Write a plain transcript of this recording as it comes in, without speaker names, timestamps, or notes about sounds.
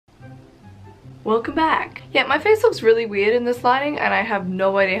Welcome back. Yeah, my face looks really weird in this lighting and I have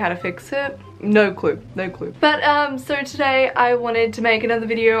no idea how to fix it. No clue. But so today I wanted to make another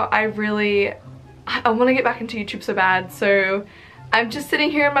video. I want to get back into YouTube so bad, so I'm just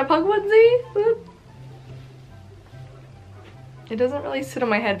sitting here in my pug onesie. It doesn't really sit on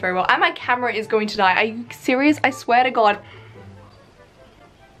my head very well. And my camera is going to die. Are you serious? I swear to God.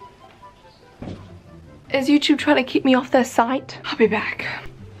 Is YouTube trying to keep me off their site? I'll be back.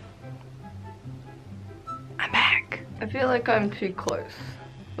 I'm back. I feel like I'm too close.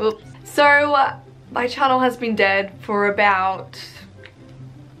 Oops. So, my channel has been dead for about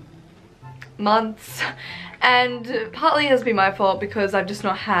months. And partly it has been my fault because I've just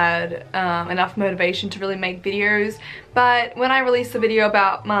not had enough motivation to really make videos. But when I released the video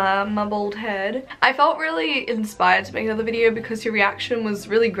about my bald head, I felt really inspired to make another video because your reaction was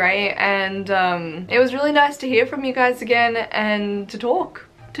really great, and it was really nice to hear from you guys again and to talk,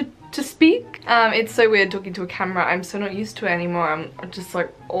 to speak. It's so weird talking to a camera. I'm so not used to it anymore. I'm just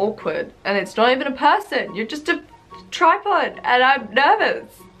like awkward, and it's not even a person. You're just a tripod and I'm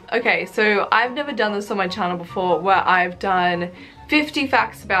nervous. Okay, so I've never done this on my channel before where I've done 50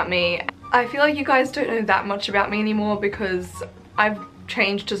 facts about me. I feel like you guys don't know that much about me anymore because I've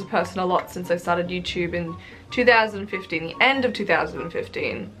changed as a person a lot since I started YouTube in 2015, the end of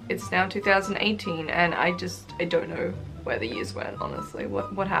 2015. It's now 2018 and I don't know where the years went, honestly.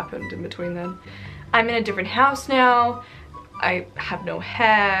 What happened in between then? I'm in a different house now. I have no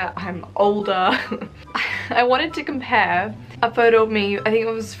hair, I'm older. I wanted to compare a photo of me, I think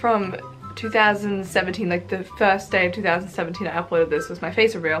it was from 2017, like the first day of 2017 I uploaded this, was my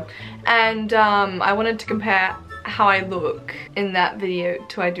face reveal. And I wanted to compare how I look in that video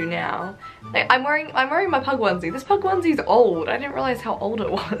to I do now. Like, I'm wearing my pug onesie. This pug onesie's old. I didn't realize how old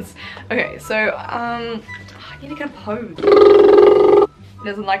it was. Okay, so I need to get a pose. He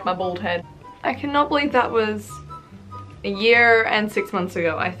doesn't like my bald head. I cannot believe that was a year and 6 months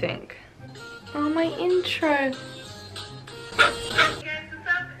ago, I think. Oh, my intro.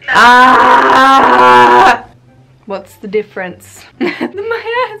 Ah! What's the difference? My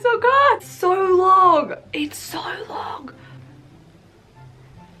hair is, oh God, so long. It's so long.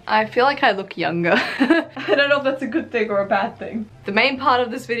 I feel like I look younger. I don't know if that's a good thing or a bad thing. The main part of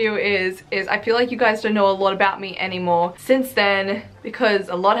this video is I feel like you guys don't know a lot about me anymore since then, because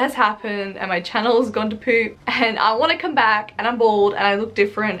a lot has happened and my channel has gone to poop, and I want to come back and I'm bald and I look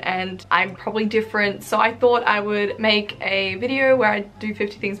different and I'm probably different. So I thought I would make a video where I do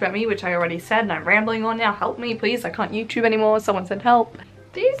 50 things about me, which I already said and I'm rambling on now. Help me please, I can't YouTube anymore. Someone said help.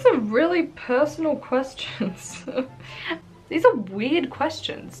 These are really personal questions. These are weird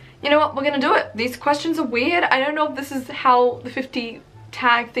questions. You know what, we're gonna do it. These questions are weird. I don't know if this is how the 50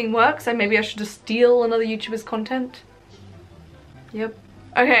 tag thing works, and maybe I should just steal another YouTuber's content. Yep.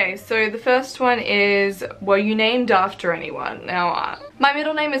 Okay, so the first one is, were you named after anyone? Now, my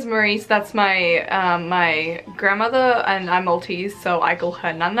middle name is Marie, so that's my, my grandmother, and I'm Maltese, so I call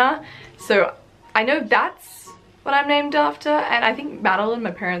her Nana. So I know that's what I'm named after, and I think Madeline,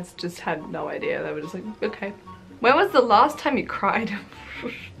 my parents just had no idea. They were just like, okay. When was the last time you cried?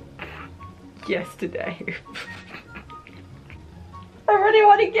 Yesterday. I really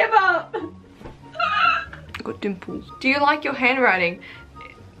want to give up. I've got dimples. Do you like your handwriting?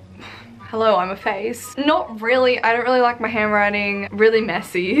 Hello, I'm a face. Not really. I don't really like my handwriting. Really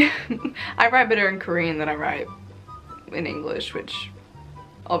messy. I write better in Korean than I write in English, which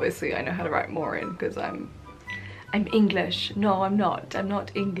obviously I know how to write more in because I'm English. No, I'm not. I'm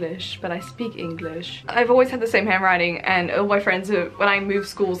not English, but I speak English. I've always had the same handwriting, and all my friends, when I moved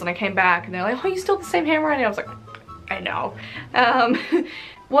schools and I came back, and they're like, oh, you still have the same handwriting? I was like, I know.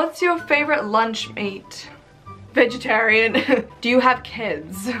 What's your favorite lunch meat? Vegetarian. Do you have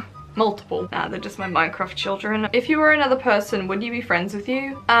kids? Multiple. Nah, they're just my Minecraft children. If you were another person, would you be friends with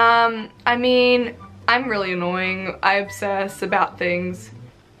you? I mean, I'm really annoying. I obsess about things.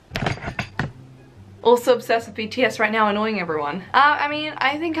 Also obsessed with BTS right now, annoying everyone. I mean,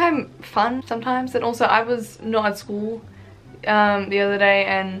 I think I'm fun sometimes, and also I was not at school the other day,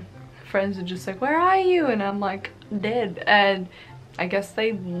 and friends are just like, where are you? And I'm like, dead, and I guess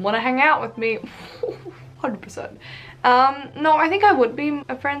they want to hang out with me. 100%. No, I think I would be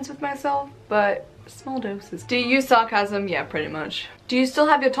friends with myself, but small doses. Do you use sarcasm? Yeah, pretty much. Do you still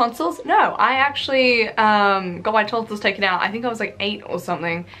have your tonsils? No, I actually got my tonsils taken out. I think I was like 8 or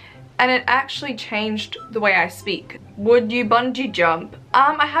something. And it actually changed the way I speak. Would you bungee jump?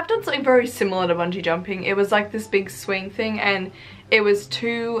 I have done something very similar to bungee jumping. It was like this big swing thing, and it was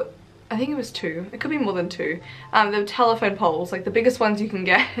I think it was 2. It could be more than 2. The telephone poles, like the biggest ones you can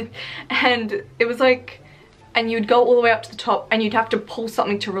get. And it was like and you'd go all the way up to the top and you'd have to pull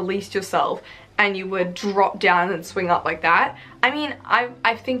something to release yourself and you would drop down and swing up like that. I mean,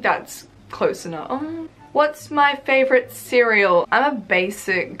 I think that's close enough. What's my favorite cereal? I'm a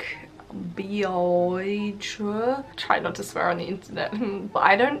basic bitch. Try not to swear on the internet. But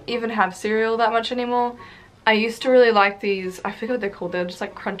I don't even have cereal that much anymore. I used to really like these, I forget what they're called, they're just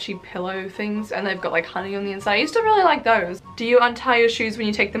like crunchy pillow things and they've got like honey on the inside. I used to really like those. Do you untie your shoes when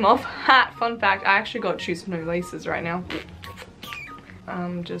you take them off? Ha! Fun fact, I actually got shoes with no laces right now.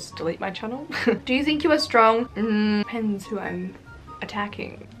 Just delete my channel. Do you think you are strong? Depends who I'm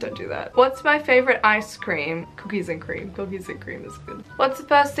attacking. Don't do that. What's my favorite ice cream? Cookies and cream. Cookies and cream is good. What's the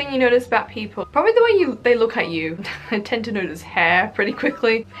first thing you notice about people? Probably the way they look at you. I tend to notice hair pretty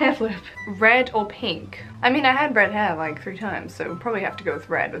quickly. Hair flip. Red or pink? I mean, I had red hair like 3 times, so we'll probably have to go with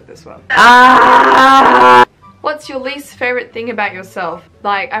red with this one. What's your least favorite thing about yourself?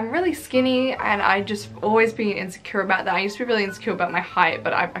 Like, I'm really skinny and I just always been insecure about that. I used to be really insecure about my height,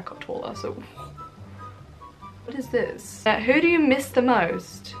 but I got taller, so. What is this? Who do you miss the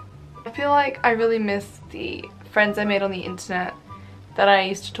most? I feel like I really miss the friends I made on the internet that I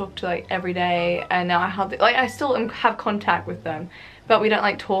used to talk to like every day, and now I still have contact with them, but we don't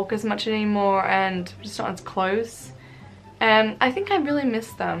like talk as much anymore and just not as close. And I think I really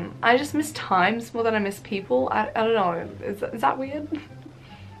miss them. I just miss times more than I miss people. I don't know, is that weird?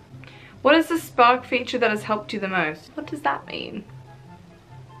 What is the spark feature that has helped you the most? What does that mean?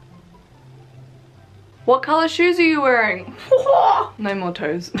 What color shoes are you wearing? No more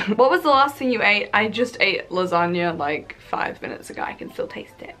toes. What was the last thing you ate? I just ate lasagna like 5 minutes ago. I can still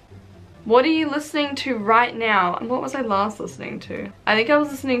taste it. What are you listening to right now? What was I last listening to? I think I was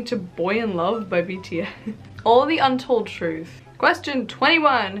listening to Boy in Love by BTS. All the Untold Truth. Question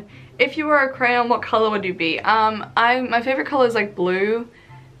 21. If you were a crayon, what color would you be? My favorite color is like blue,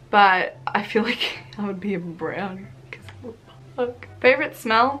 but I feel like I would be a brown. Favorite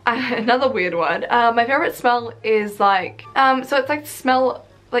smell? Another weird one. My favorite smell is like, so it's like smell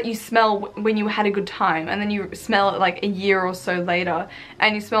like you smell when you had a good time, and then you smell it like a year or so later,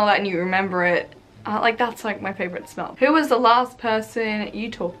 and you smell that and you remember it. Like that's like my favorite smell. Who was the last person you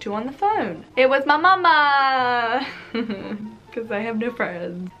talked to on the phone? It was my mama! Because I have no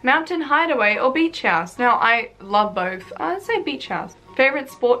friends. Mountain hideaway or beach house? Now I love both. I'd say beach house. Favorite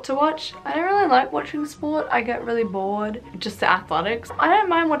sport to watch? I don't really like watching sport. I get really bored. Just the athletics. I don't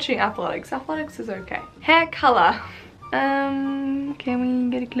mind watching athletics. Athletics is okay. Hair color. Can we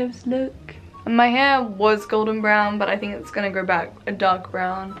get a close look? My hair was golden brown, but I think it's gonna go back a dark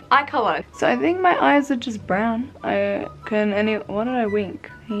brown. Eye color. So I think my eyes are just brown. What did I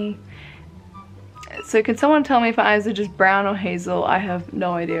wink? So can someone tell me if my eyes are just brown or hazel? I have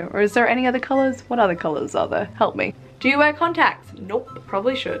no idea. Or is there any other colors? What other colors are there? Help me. Do you wear contacts? Nope,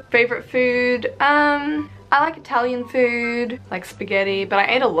 probably should. Favorite food? I like Italian food, like spaghetti, but I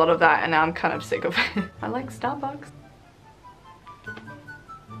ate a lot of that and now I'm kind of sick of it. I like Starbucks.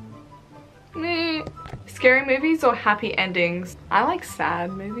 Scary movies or happy endings? I like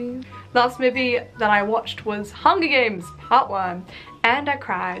sad movies. Last movie that I watched was Hunger Games Part 1, and I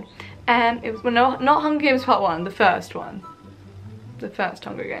cried. And it was, well, no, not Hunger Games Part 1, the first one. The first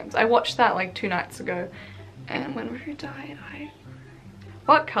Hunger Games. I watched that like 2 nights ago. And when Rue died,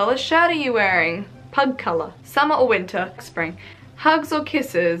 What color shirt are you wearing? Pug color. Summer or winter? Spring. Hugs or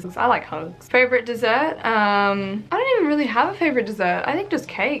kisses? I like hugs. Favorite dessert? I don't even really have a favorite dessert. I think just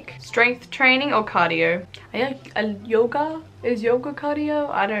cake. Strength training or cardio? I like yoga? Is yoga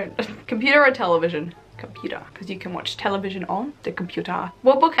cardio? I don't. Computer or television? Computer, because you can watch television on the computer.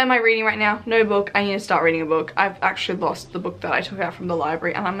 What book am I reading right now? No book. I need to start reading a book. I've actually lost the book that I took out from the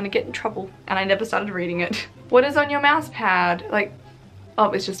library and I'm gonna get in trouble, and I never started reading it. What is on your mouse pad? Like, oh,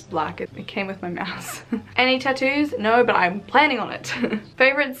 it's just black. It came with my mouse. Any tattoos? No, but I'm planning on it.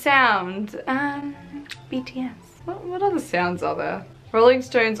 Favorite sound? BTS. What other sounds are there? Rolling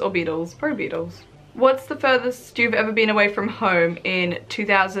Stones or Beatles? Probably Beatles. What's the furthest you've ever been away from home in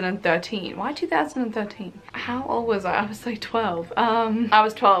 2013? Why 2013? How old was I? I was like 12. I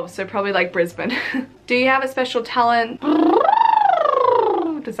was 12, so probably like Brisbane. Do you have a special talent?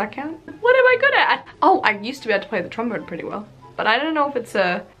 Does that count? What am I good at? Oh, I used to be able to play the trombone pretty well, but I don't know if it's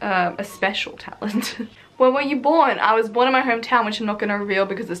a special talent. When were you born? I was born in my hometown, which I'm not gonna reveal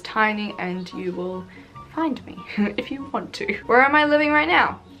because it's tiny and you will find me if you want to. Where am I living right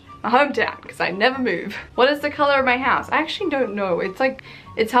now? my hometown, because I never move. What is the color of my house? I actually don't know.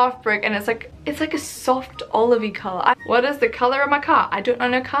 It's half brick and it's like a soft olivey color. What is the color of my car? I don't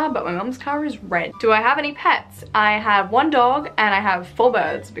own a car, but my mom's car is red. Do I have any pets? I have 1 dog and I have 4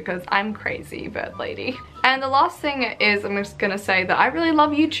 birds because I'm crazy bird lady. And the last thing is, I'm just gonna say that I really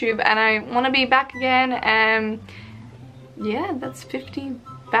love YouTube and I want to be back again, and yeah, that's 50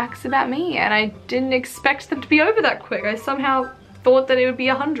 facts about me, and I didn't expect them to be over that quick. I somehow thought that it would be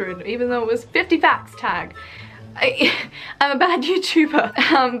 100, even though it was 50 facts tag. I'm a bad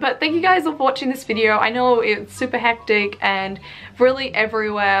YouTuber. But thank you guys all for watching this video. I know it's super hectic and really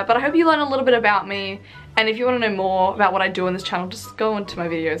everywhere, but I hope you learned a little bit about me. And if you want to know more about what I do on this channel, just go into my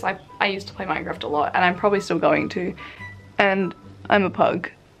videos. I used to play Minecraft a lot, and I'm probably still going to. And I'm a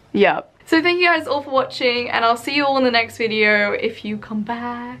pug. Yeah. So thank you guys all for watching, and I'll see you all in the next video if you come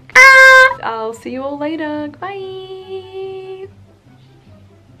back. I'll see you all later. Bye.